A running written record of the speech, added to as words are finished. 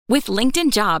With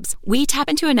LinkedIn Jobs, we tap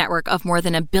into a network of more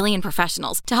than 1 billion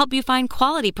professionals to help you find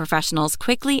quality professionals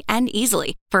quickly and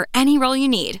easily for any role you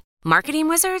need. Marketing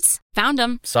wizards? Found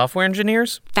them. Software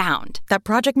engineers? Found. That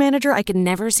project manager I could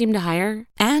never seem to hire?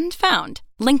 And found.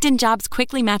 LinkedIn Jobs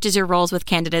quickly matches your roles with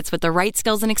candidates with the right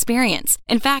skills and experience.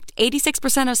 In fact,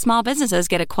 86% of small businesses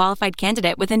get a qualified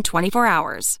candidate within 24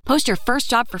 hours. Post your first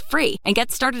job for free and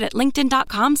get started at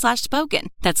linkedin.com/spoken.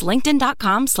 That's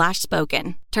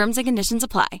linkedin.com/spoken. Terms and conditions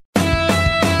apply.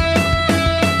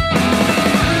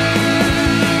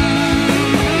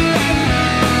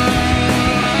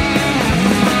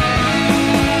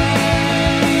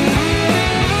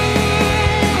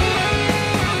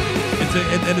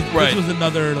 This was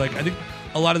another, like, I think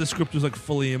a lot of the script was like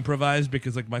fully improvised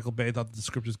because like Michael Bay thought that the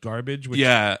script was garbage. Which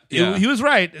he was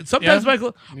right. Sometimes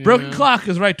broken clock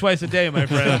is right twice a day, my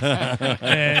friend.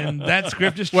 And that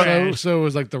script is trash. So it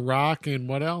was like The Rock and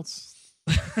what else?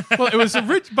 Well, it was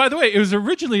by the way, it was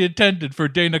originally intended for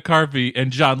Dana Carvey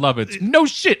and John Lovitz. No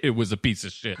shit, it was a piece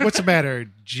of shit. What's the matter?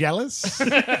 Jealous?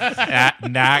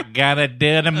 Not gonna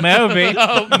do the movie.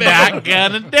 Not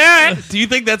gonna do it. Do you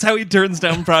think that's how he turns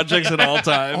down projects at all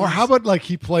times? Or how about like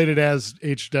he played it as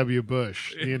H.W.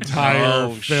 Bush the entire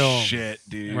film? Shit,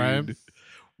 dude. Right?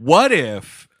 What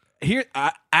if here?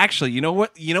 Actually, you know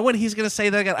what? You know what he's gonna say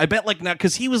that again? I bet like not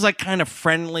because he was like kind of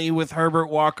friendly with Herbert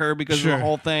Walker because of the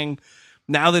whole thing.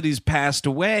 Now that he's passed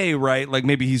away, right? Like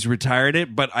maybe he's retired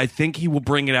it, but I think he will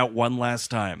bring it out one last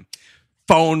time.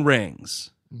 Phone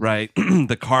rings, right?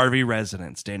 The Carvey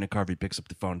residence. Dana Carvey picks up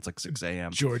the phone. It's like 6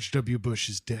 a.m. George W. Bush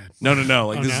is dead. No.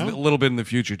 Like this is a little bit in the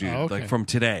future, dude. Oh, okay. Like from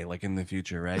today, like in the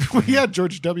future, right? Well, yeah,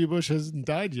 George W. Bush hasn't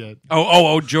died yet.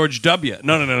 Oh, George W.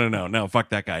 No. Fuck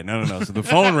that guy. No. So the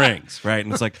phone rings, right?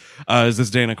 And it's like, is this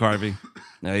Dana Carvey?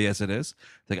 Yes, it is.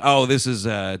 It's like, oh, this is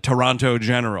Toronto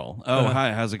General. Oh,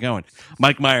 hi, how's it going?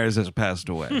 Mike Myers has passed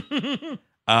away.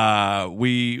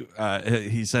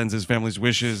 He sends his family's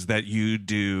wishes that you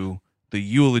do the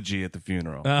eulogy at the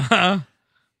funeral.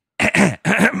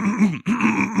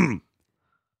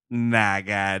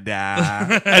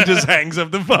 Nagada. And just hangs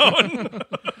up the phone.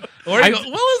 Or you go,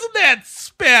 well, isn't that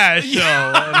special?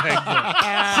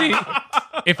 See,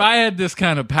 if I had this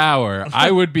kind of power, I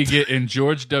would be getting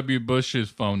George W. Bush's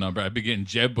phone number. I'd be getting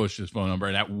Jeb Bush's phone number.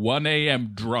 And at 1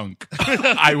 a.m. drunk,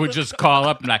 I would just call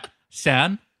up and like,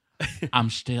 son,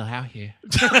 I'm still out here.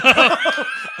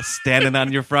 Standing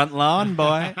on your front lawn,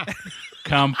 boy.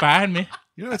 Come find me.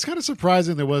 You know, it's kind of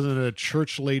surprising there wasn't a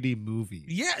church lady movie.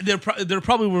 Yeah, there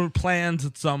probably were plans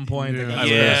at some point.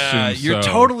 Yeah, you're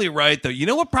totally right, though. You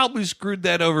know what probably screwed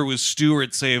that over was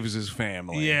Stuart Saves His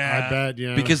Family. Yeah. I bet,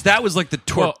 yeah. Because that was like the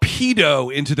torpedo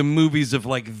into the movies of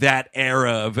like that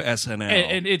era of SNL.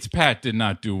 And It's Pat did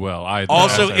not do well either.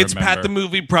 Also, It's Pat the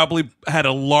movie probably had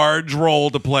a large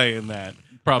role to play in that.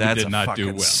 Probably did not do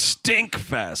well. Stink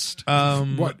fest.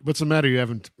 What's the matter? You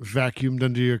haven't vacuumed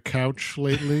under your couch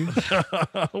lately?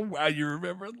 Wow, you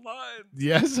remember the line?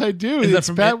 Yes, I do. Is that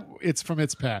from Pat. It's from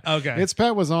It's Pat. Okay. It's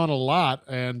Pat was on a lot,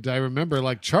 and I remember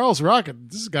like Charles Rocket.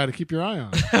 This is a guy to keep your eye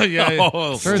on.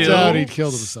 Turns out he'd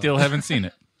killed himself. Still haven't seen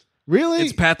it. Really?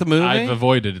 It's Pat the movie? I've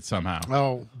avoided it somehow.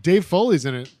 Oh, Dave Foley's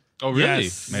in it. Oh, really?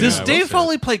 Yes. Maybe Does I will Dave see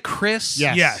Foley it. play Chris?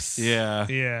 Yes. Yeah.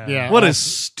 Yeah. What a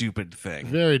stupid thing.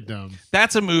 Very dumb.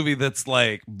 That's a movie that's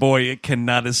like, boy, it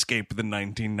cannot escape the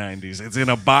 1990s. It's in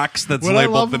a box that's What I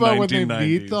labeled love the about 1990s. when they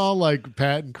meet, though, like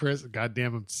Pat and Chris,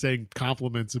 goddamn, I'm saying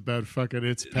compliments about fucking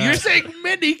It's Pat. You're saying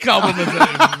many compliments.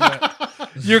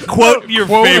 You're quoting your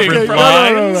Okay, favorite no,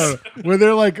 lines. no. When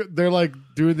they're like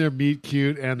doing their meet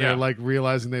cute and they're like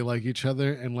realizing they like each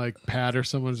other, and like Pat or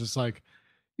someone's just like,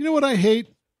 you know what I hate?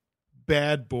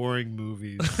 Bad, boring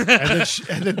movies.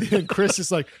 and then Chris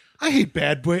is like, I hate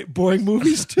bad, boring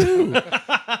movies too.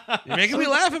 You're making me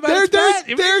laugh about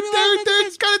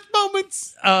It's got its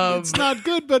moments. It's not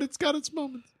good, but it's got its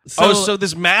moments. So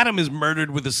this madam is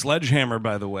murdered with a sledgehammer,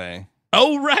 by the way.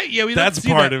 Oh, right. Yeah, we That's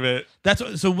part of it.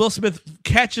 So Will Smith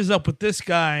catches up with this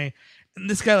guy, and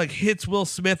this guy like hits Will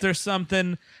Smith or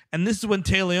something. And this is when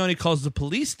Tay Leone calls the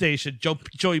police station.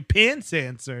 Joey Pants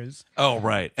answers. Oh,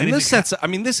 right. And he's this sets. I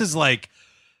mean, this is like.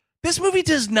 This movie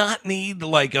does not need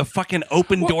like a fucking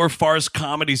open door farce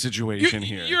comedy situation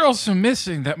here. You're also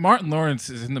missing that Martin Lawrence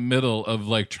is in the middle of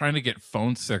like trying to get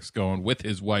phone sex going with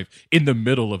his wife in the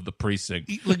middle of the precinct.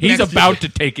 He's about to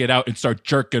take it out and start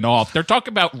jerking off. They're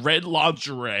talking about red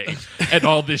lingerie and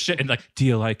all this shit. And like, do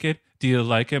you like it? Do you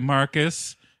like it,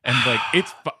 Marcus? And like,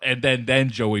 and then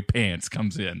Joey Pants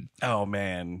comes in. Oh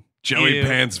man. Joey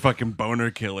Pants fucking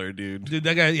boner killer, dude. Dude,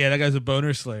 that guy's a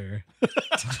boner slayer.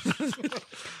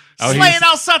 Slaying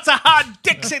all sorts of hard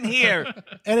dicks in here.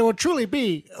 And it will truly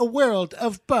be a world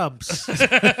of bumps.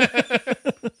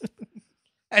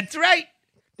 That's right.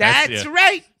 That's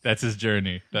right. That's his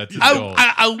journey. That's his goal.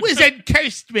 A wizard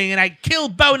cursed me, and I kill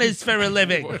boners for a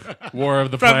living. War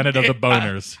of the Planet of the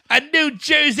Boners. A New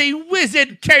Jersey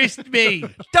wizard cursed me.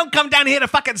 Don't come down here to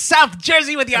fucking South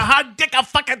Jersey with your hard dick. I'll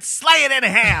fucking slay it in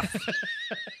half.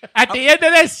 At the end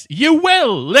of this, you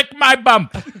will lick my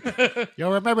bump.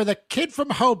 You'll remember the kid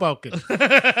from Hoboken. Looking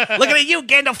at you,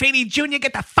 Gandolfini Jr.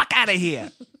 Get the fuck out of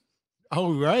here.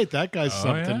 Oh, right. That guy's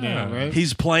something now, right?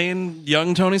 He's playing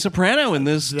young Tony Soprano in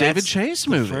this David Chase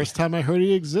movie. First time I heard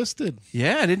he existed.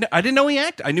 Yeah, I didn't know he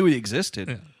acted. I knew he existed.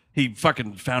 Yeah. He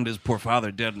fucking found his poor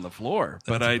father dead on the floor,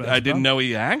 but I didn't know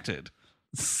he acted.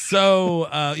 So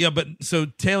so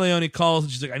Téa Leoni calls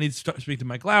and she's like, I need to speak to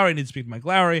Mike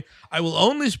Lowrey. I will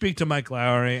only speak to Mike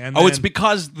Lowrey. And it's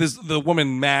because the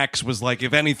woman Max was like,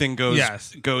 if anything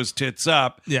goes tits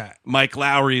up, Mike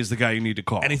Lowrey is the guy you need to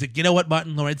call. And he's like, you know what,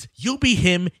 Martin Lawrence, you be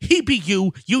him, he be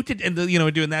you did, and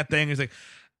doing that thing. He's like.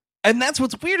 And that's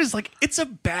what's weird is like it's a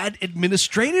bad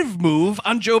administrative move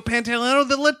on Joe Pantoliano,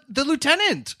 the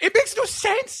lieutenant. It makes no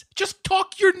sense. Just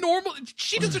talk your normal.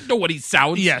 She doesn't know what he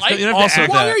sounds like. You also,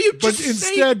 why are you? But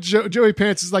instead, Joey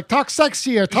Pants is like, talk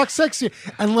sexier,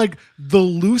 and like the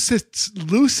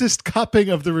loosest cupping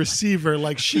of the receiver.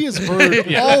 Like she has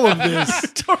heard all of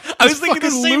this. I was thinking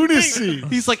the same lunacy. Thing.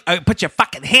 He's like, put your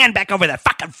fucking hand back over that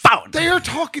fucking phone. They are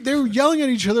talking. They're yelling at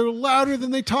each other louder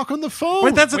than they talk on the phone.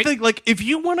 Right, that's the thing. Like if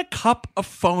you want to cup a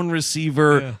phone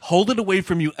receiver, hold it away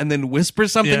from you, and then whisper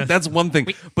something, that's one thing.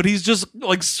 But he's just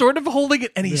like sort of holding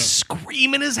it, and he's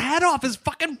screaming his head off, his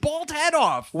fucking bald head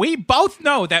off. We both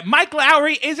know that Mike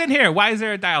Lowrey isn't here. Why is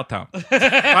there a dial tone? What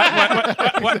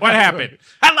happened?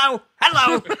 Hello.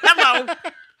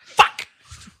 Fuck.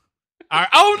 Our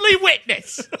only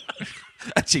witness.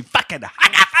 She fucking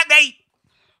hung up on me.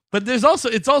 But it's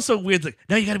also weird. Like,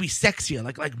 now you got to be sexier,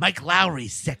 like Mike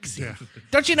Lowrey's sexy. Yeah.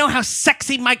 Don't you know how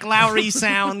sexy Mike Lowrey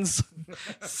sounds?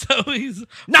 So he's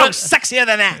sexier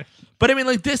than that. But I mean,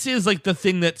 like this is like the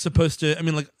thing that's supposed to. I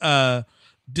mean, like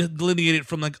delineate it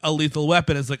from like a Lethal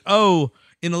Weapon. It's like, oh,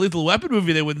 in a Lethal Weapon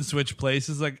movie they wouldn't switch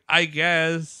places. Like, I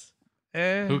guess.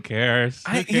 Who cares?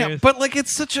 Yeah, but like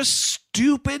it's such a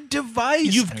stupid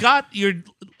device. You've got your.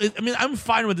 I mean, I'm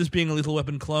fine with this being a Lethal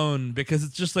Weapon clone because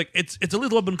it's just like it's a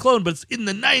Lethal Weapon clone, but it's in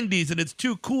the '90s and it's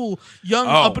two cool young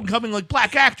up and coming like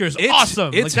black actors.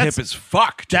 Awesome, it's like, hip as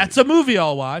fuck. Dude. That's a movie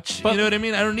I'll watch. But, you know what I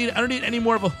mean? I don't need any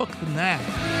more of a hook than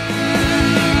that.